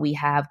pantry, but we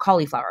have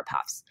cauliflower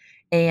puffs.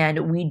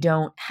 And we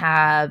don't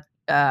have,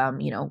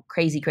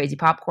 crazy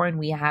popcorn.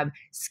 We have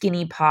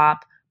Skinny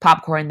Pop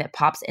popcorn that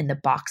pops in the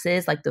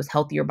boxes, like those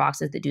healthier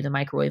boxes that do the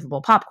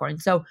microwavable popcorn.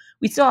 So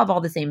we still have all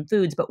the same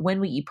foods, but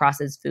when we eat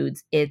processed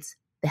foods, it's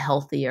the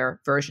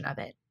healthier version of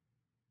it.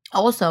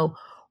 Also,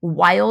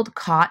 wild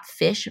caught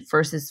fish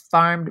versus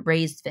farmed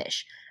raised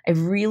fish.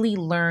 I've really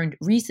learned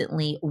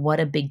recently what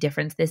a big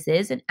difference this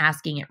is in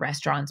asking at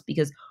restaurants,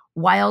 because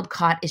wild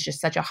caught is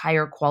just such a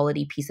higher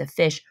quality piece of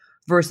fish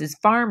versus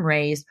farm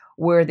raised,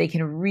 where they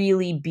can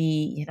really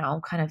be,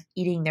 kind of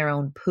eating their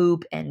own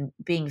poop and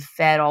being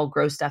fed all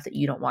gross stuff that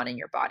you don't want in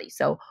your body.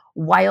 So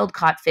wild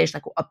caught fish,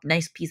 like a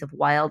nice piece of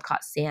wild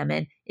caught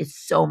salmon, is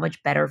so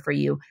much better for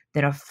you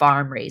than a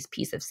farm raised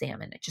piece of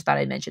salmon. I just thought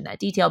I'd mention that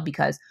detail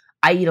because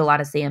I eat a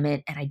lot of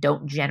salmon and I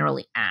don't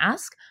generally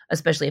ask,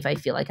 especially if I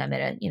feel like I'm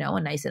at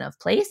a nice enough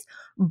place.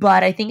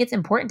 But I think it's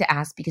important to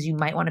ask because you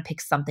might want to pick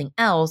something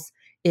else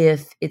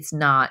if it's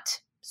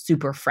not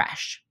super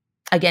fresh.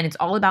 Again, it's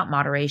all about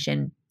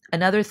moderation.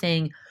 Another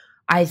thing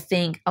I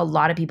think a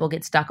lot of people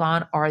get stuck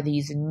on are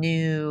these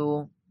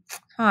new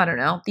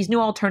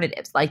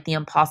alternatives like the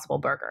Impossible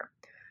Burger.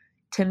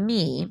 To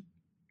me,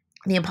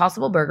 the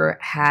Impossible Burger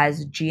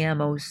has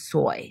GMO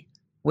soy,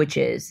 which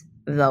is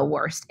the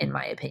worst in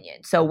my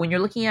opinion. So when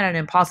you're looking at an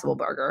Impossible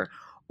Burger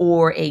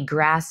or a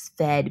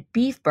grass-fed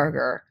beef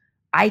burger,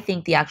 I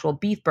think the actual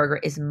beef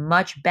burger is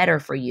much better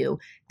for you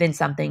than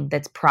something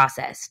that's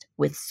processed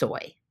with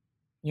soy.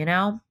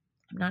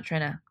 I'm not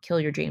trying to kill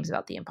your dreams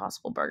about the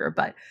Impossible Burger,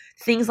 but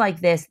things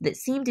like this that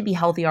seem to be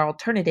healthier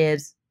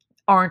alternatives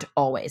aren't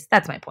always.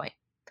 That's my point.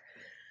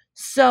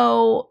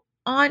 So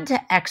on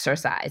to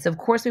exercise. Of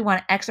course, we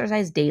want to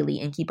exercise daily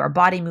and keep our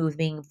body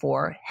moving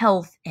for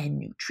health and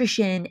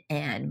nutrition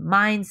and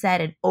mindset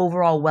and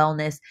overall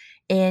wellness.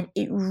 And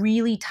it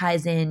really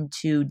ties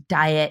into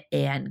diet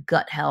and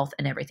gut health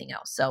and everything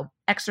else. So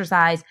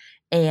exercise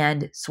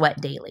and sweat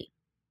daily.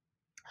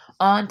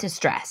 On to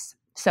stress.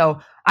 So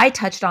I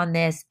touched on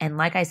this, and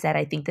like I said,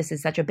 I think this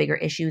is such a bigger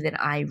issue than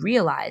I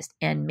realized,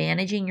 and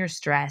managing your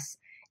stress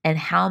and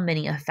how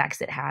many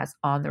effects it has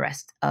on the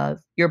rest of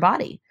your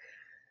body.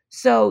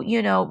 So,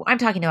 I'm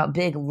talking about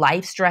big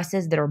life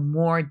stresses that are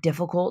more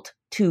difficult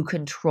to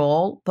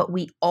control, but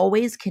we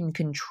always can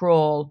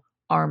control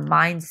our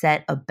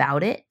mindset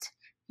about it,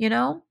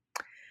 And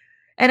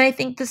I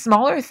think the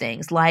smaller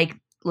things like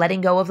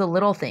letting go of the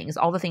little things,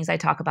 all the things I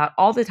talk about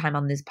all the time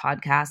on this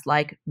podcast,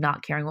 like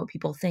not caring what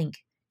people think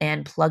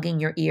and plugging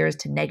your ears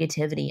to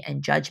negativity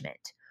and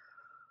judgment.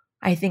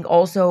 I think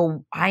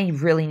also I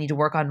really need to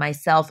work on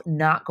myself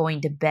not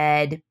going to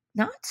bed,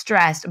 not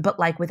stressed, but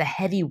like with a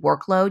heavy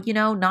workload,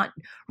 not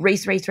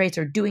race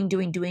or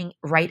doing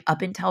right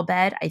up until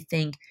bed. I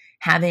think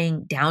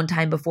having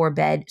downtime before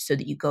bed so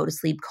that you go to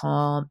sleep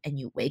calm and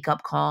you wake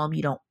up calm.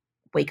 You don't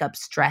wake up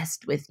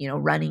stressed with,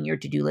 running your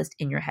to-do list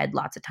in your head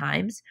lots of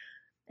times.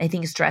 I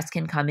think stress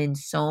can come in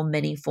so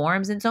many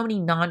forms and so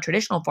many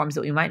non-traditional forms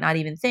that we might not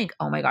even think,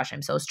 oh my gosh,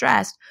 I'm so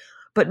stressed.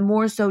 But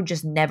more so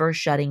just never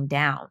shutting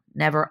down,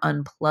 never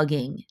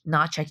unplugging,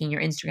 not checking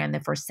your Instagram the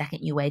first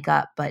second you wake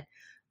up, but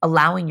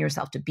allowing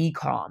yourself to be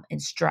calm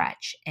and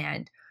stretch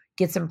and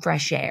get some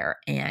fresh air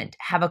and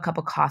have a cup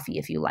of coffee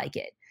if you like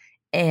it.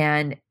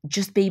 And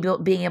just being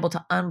able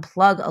to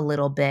unplug a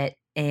little bit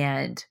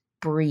and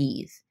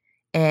breathe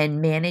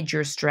and manage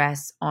your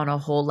stress on a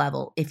whole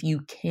level. If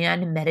you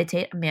can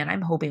meditate, man,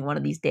 I'm hoping one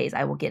of these days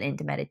I will get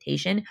into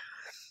meditation.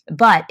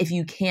 But if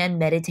you can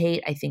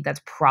meditate, I think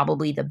that's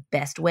probably the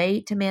best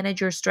way to manage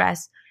your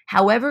stress.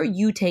 However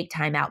you take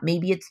time out,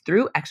 maybe it's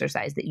through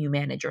exercise that you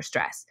manage your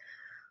stress.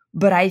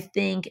 But I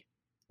think,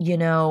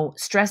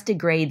 stress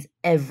degrades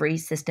every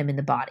system in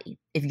the body.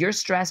 If you're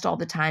stressed all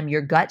the time,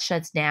 your gut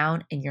shuts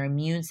down and your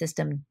immune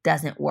system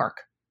doesn't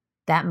work.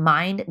 That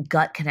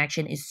mind-gut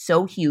connection is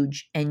so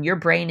huge and your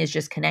brain is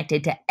just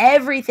connected to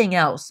everything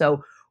else.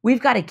 So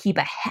we've got to keep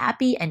a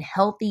happy and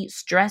healthy,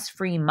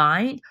 stress-free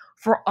mind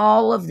for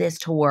all of this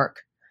to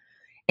work.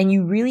 And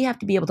you really have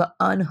to be able to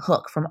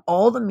unhook from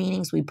all the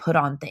meanings we put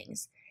on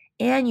things.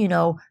 And,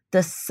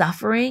 the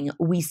suffering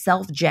we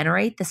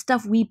self-generate, the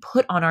stuff we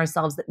put on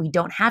ourselves that we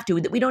don't have to,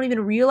 that we don't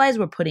even realize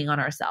we're putting on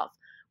ourselves.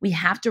 We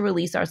have to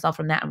release ourselves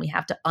from that and we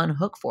have to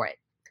unhook for it.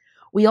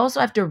 We also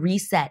have to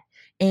reset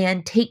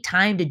and take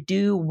time to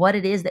do what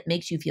it is that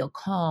makes you feel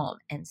calm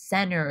and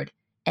centered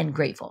and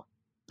grateful.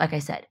 Like I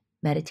said,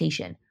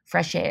 meditation,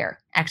 fresh air,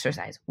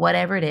 exercise,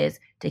 whatever it is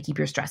to keep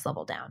your stress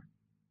level down.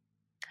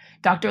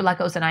 Dr.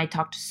 Lekos and I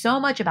talked so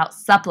much about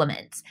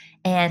supplements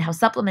and how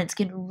supplements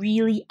can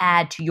really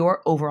add to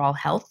your overall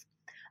health.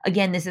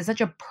 Again, this is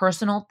such a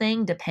personal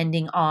thing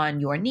depending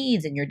on your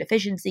needs and your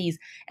deficiencies.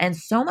 And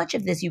so much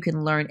of this you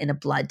can learn in a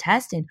blood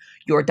test, and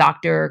your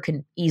doctor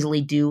can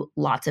easily do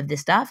lots of this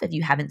stuff. If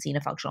you haven't seen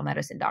a functional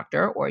medicine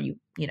doctor, or you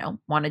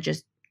want to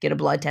just get a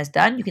blood test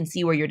done, you can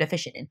see where you're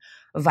deficient in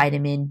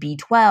vitamin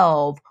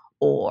B12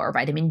 or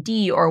vitamin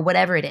D or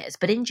whatever it is.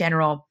 But in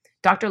general,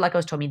 Dr.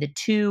 Lekos told me the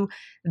two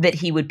that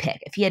he would pick.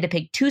 If he had to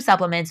pick two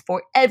supplements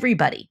for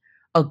everybody,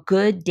 a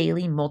good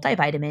daily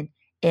multivitamin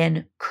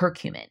and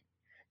curcumin.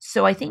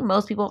 So I think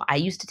most people, I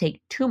used to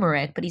take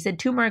turmeric, but he said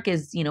turmeric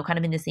is, kind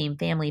of in the same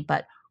family,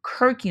 but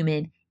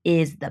curcumin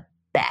is the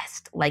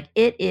best. Like,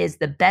 it is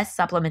the best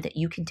supplement that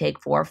you can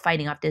take for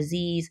fighting off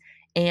disease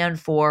and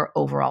for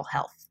overall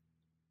health.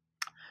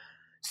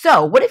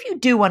 So what if you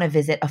do want to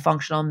visit a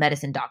functional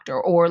medicine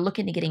doctor or look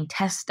into getting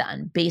tests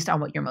done based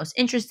on what you're most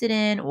interested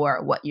in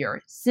or what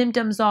your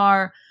symptoms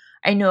are?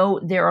 I know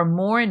there are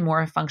more and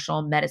more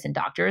functional medicine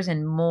doctors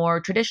and more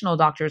traditional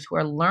doctors who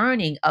are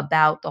learning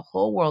about the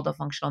whole world of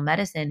functional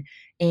medicine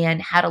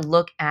and how to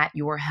look at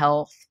your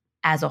health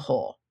as a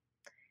whole.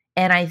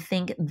 And I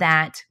think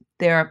that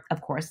of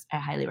course, I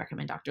highly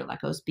recommend Dr.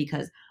 Lekos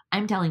because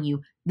I'm telling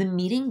you, the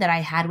meeting that I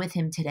had with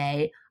him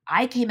today,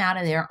 I came out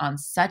of there on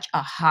such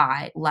a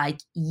high, like,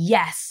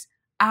 yes,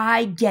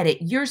 I get it.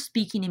 You're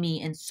speaking to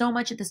me, and so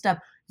much of the stuff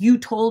you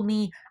told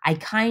me, I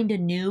kind of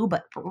knew,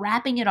 but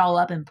wrapping it all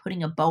up and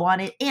putting a bow on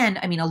it. And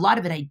I mean, a lot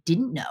of it I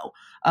didn't know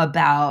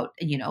about,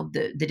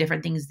 the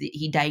different things that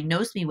he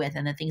diagnosed me with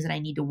and the things that I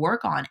need to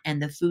work on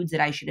and the foods that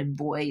I should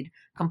avoid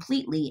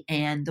completely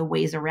and the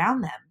ways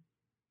around them.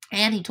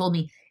 And he told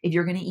me, if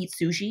you're going to eat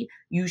sushi,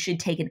 you should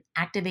take an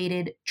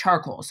activated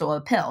charcoal. So a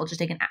pill, just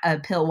take a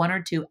pill, 1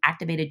 or 2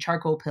 activated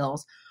charcoal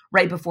pills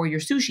right before your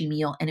sushi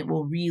meal, and it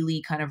will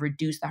really kind of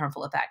reduce the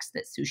harmful effects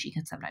that sushi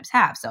can sometimes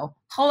have. So,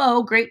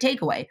 hello, great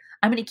takeaway.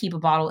 I'm going to keep a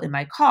bottle in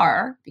my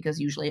car because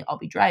usually I'll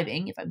be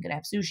driving if I'm going to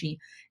have sushi,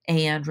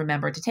 and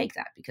remember to take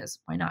that because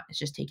why not? It's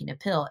just taking a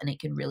pill and it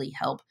can really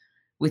help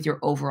with your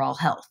overall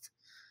health.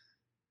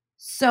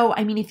 So,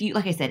 I mean, if you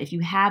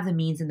have the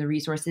means and the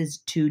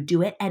resources to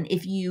do it, and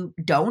if you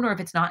don't, or if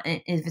it's not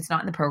in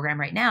the program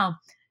right now,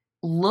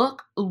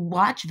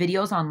 watch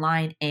videos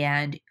online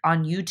and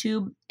on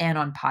YouTube and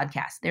on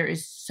podcasts. There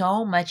is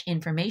so much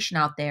information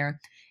out there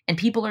and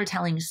people are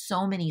telling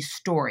so many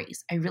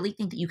stories. I really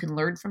think that you can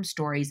learn from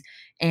stories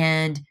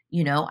and,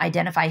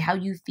 identify how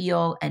you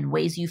feel and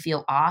ways you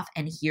feel off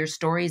and hear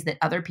stories that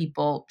other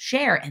people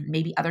share and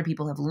maybe other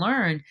people have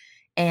learned.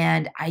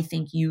 And I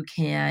think you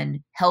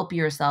can help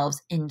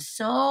yourselves in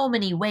so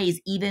many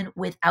ways, even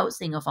without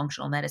seeing a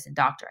functional medicine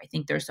doctor. I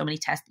think there's so many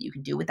tests that you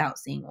can do without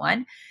seeing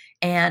one.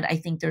 And I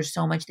think there's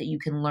so much that you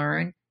can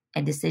learn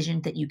and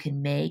decisions that you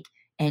can make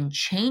and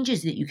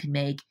changes that you can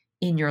make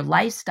in your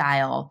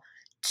lifestyle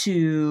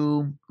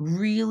to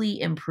really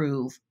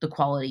improve the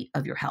quality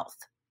of your health.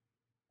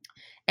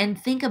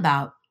 And think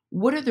about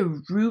what are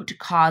the root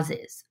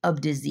causes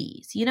of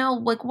disease?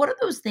 Like what are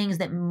those things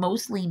that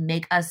mostly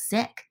make us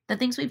sick? The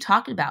things we've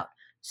talked about: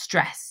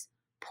 stress,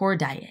 poor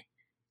diet,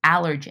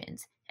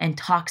 allergens, and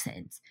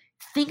toxins.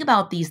 Think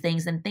about these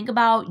things and think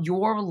about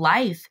your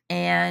life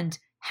and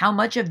how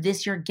much of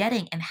this you're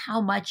getting and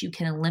how much you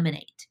can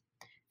eliminate.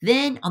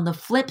 Then on the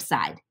flip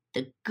side,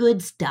 the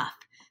good stuff,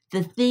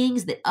 the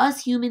things that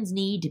us humans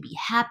need to be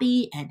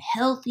happy and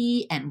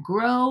healthy and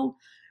grow.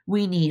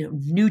 We need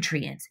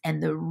nutrients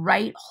and the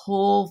right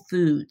whole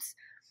foods.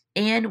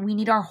 And we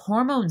need our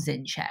hormones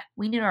in check.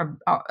 We need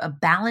a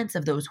balance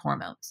of those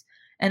hormones.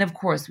 And of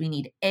course, we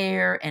need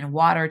air and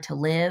water to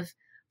live,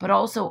 but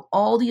also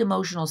all the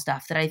emotional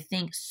stuff that I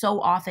think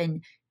so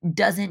often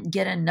doesn't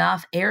get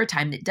enough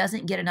airtime, that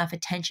doesn't get enough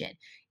attention.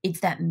 It's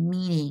that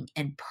meaning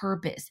and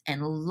purpose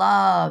and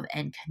love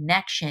and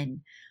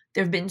connection.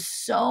 There have been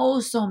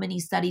so many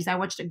studies. I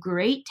watched a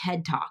great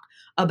TED Talk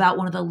about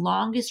one of the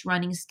longest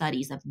running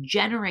studies of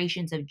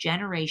generations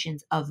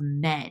of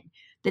men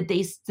that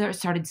they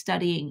started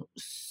studying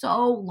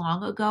so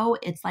long ago.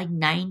 It's like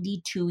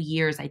 92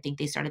 years, I think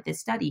they started this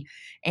study.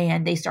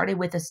 And they started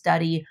with a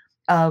study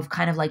of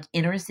kind of like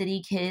inner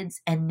city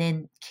kids and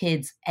then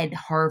kids at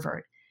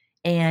Harvard.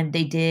 And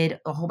they did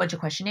a whole bunch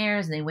of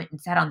questionnaires and they went and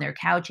sat on their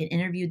couch and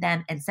interviewed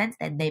them. And since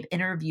then, they've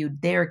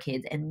interviewed their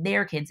kids and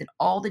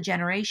all the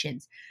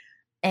generations,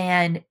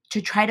 and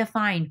to try to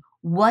find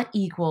what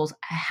equals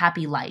a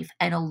happy life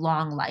and a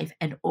long life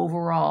and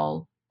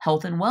overall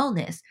health and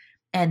wellness.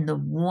 And the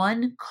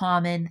one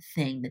common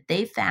thing that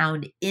they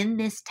found in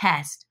this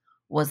test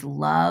was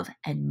love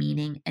and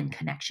meaning and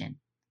connection.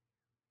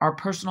 Our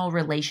personal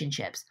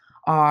relationships,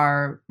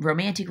 our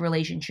romantic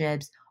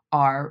relationships,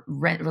 our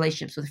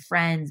relationships with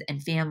friends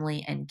and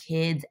family and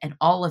kids and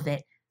all of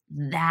it,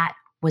 that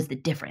was the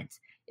difference.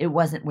 It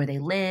wasn't where they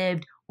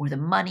lived or the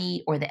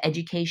money or the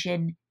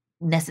education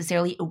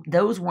necessarily.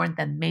 Those weren't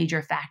the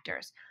major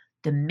factors.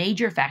 The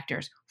major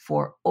factors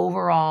for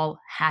overall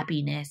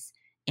happiness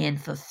and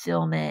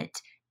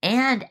fulfillment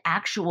and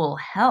actual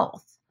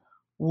health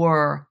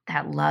were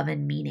that love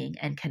and meaning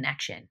and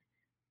connection.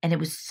 And it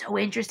was so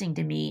interesting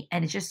to me.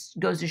 And it just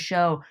goes to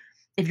show,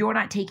 if you're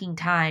not taking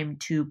time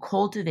to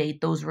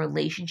cultivate those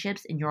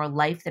relationships in your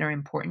life that are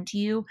important to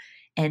you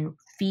and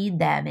feed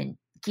them and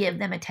give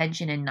them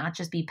attention and not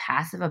just be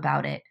passive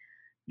about it,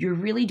 you're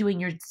really doing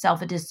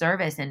yourself a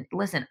disservice. And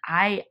listen,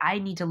 I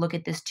need to look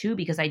at this too,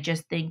 because I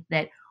just think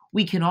that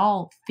we can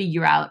all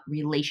figure out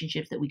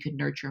relationships that we could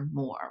nurture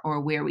more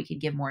or where we could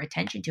give more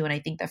attention to. And I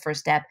think the first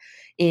step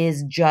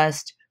is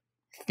just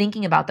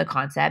thinking about the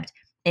concept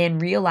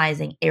and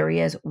realizing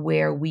areas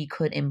where we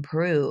could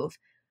improve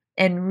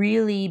and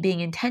really being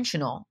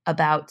intentional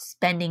about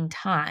spending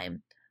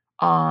time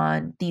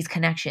on these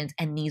connections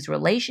and these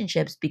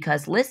relationships.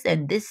 Because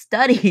listen, this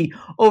study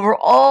over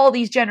all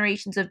these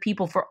generations of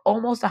people for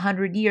almost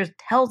 100 years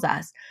tells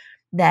us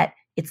that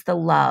it's the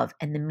love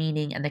and the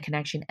meaning and the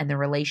connection and the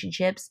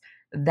relationships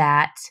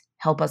that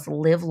help us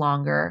live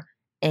longer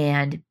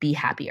and be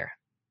happier.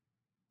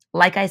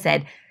 Like I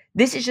said,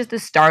 this is just the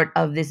start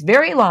of this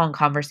very long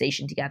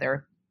conversation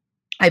together.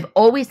 I've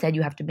always said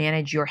you have to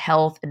manage your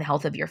health and the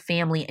health of your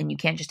family, and you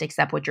can't just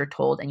accept what you're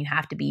told, and you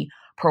have to be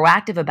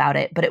proactive about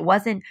it. But it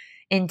wasn't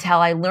until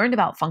I learned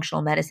about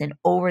functional medicine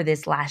over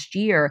this last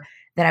year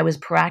that I was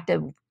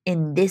proactive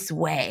in this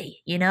way,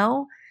 in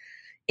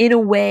a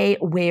way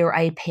where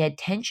I pay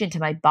attention to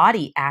my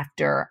body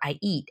after I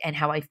eat and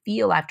how I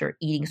feel after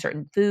eating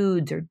certain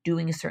foods or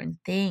doing certain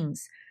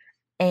things,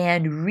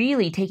 and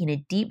really taking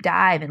a deep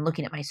dive and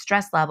looking at my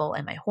stress level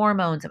and my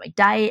hormones and my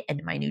diet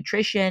and my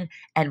nutrition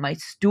and my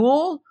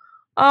stool.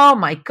 Oh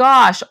my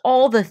gosh,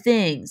 all the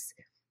things.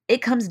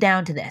 It comes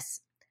down to this: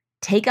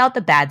 take out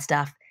the bad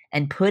stuff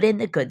and put in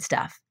the good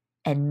stuff,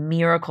 and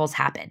miracles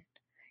happen.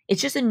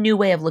 It's just a new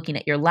way of looking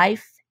at your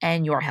life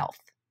and your health.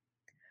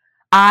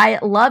 I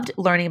loved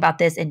learning about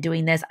this and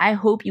doing this. I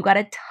hope you got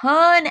a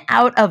ton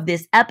out of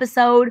this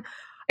episode.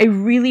 I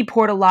really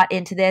poured a lot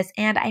into this,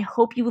 and I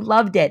hope you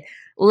loved it.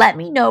 Let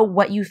me know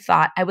what you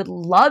thought. I would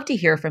love to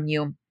hear from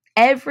you.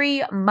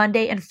 Every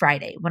Monday and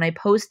Friday when I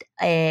post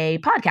a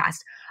podcast,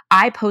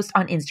 I post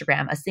on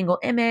Instagram a single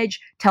image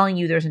telling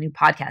you there's a new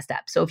podcast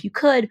up. So if you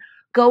could,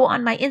 go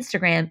on my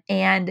Instagram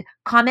and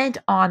comment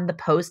on the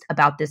post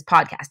about this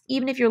podcast.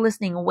 Even if you're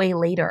listening way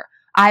later,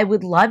 I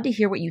would love to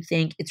hear what you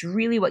think. It's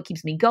really what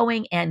keeps me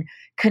going and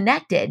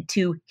connected,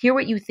 to hear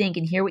what you think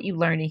and hear what you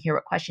learned and hear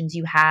what questions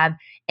you have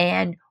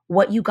and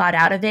what you got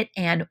out of it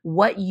and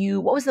what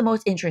was the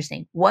most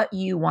interesting, what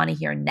you want to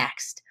hear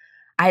next.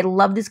 I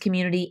love this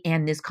community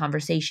and this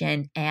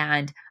conversation,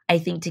 and I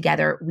think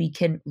together we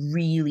can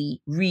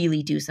really,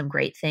 really do some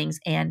great things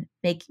and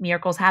make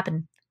miracles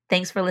happen.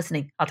 Thanks for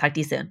listening. I'll talk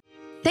to you soon.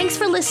 Thanks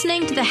for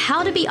listening to the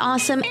How to Be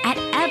Awesome at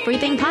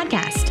Everything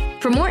podcast.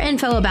 For more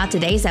info about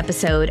today's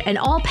episode and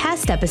all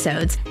past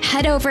episodes,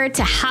 head over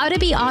to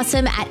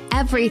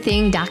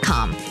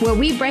howtobeawesomeateverything.com, where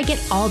we break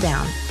it all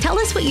down. Tell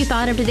us what you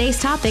thought of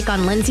today's topic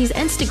on Lindsay's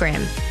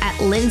Instagram at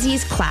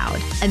Lindsay's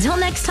Cloud. Until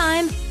next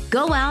time,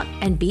 go out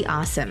and be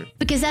awesome,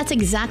 because that's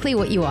exactly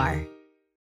what you are.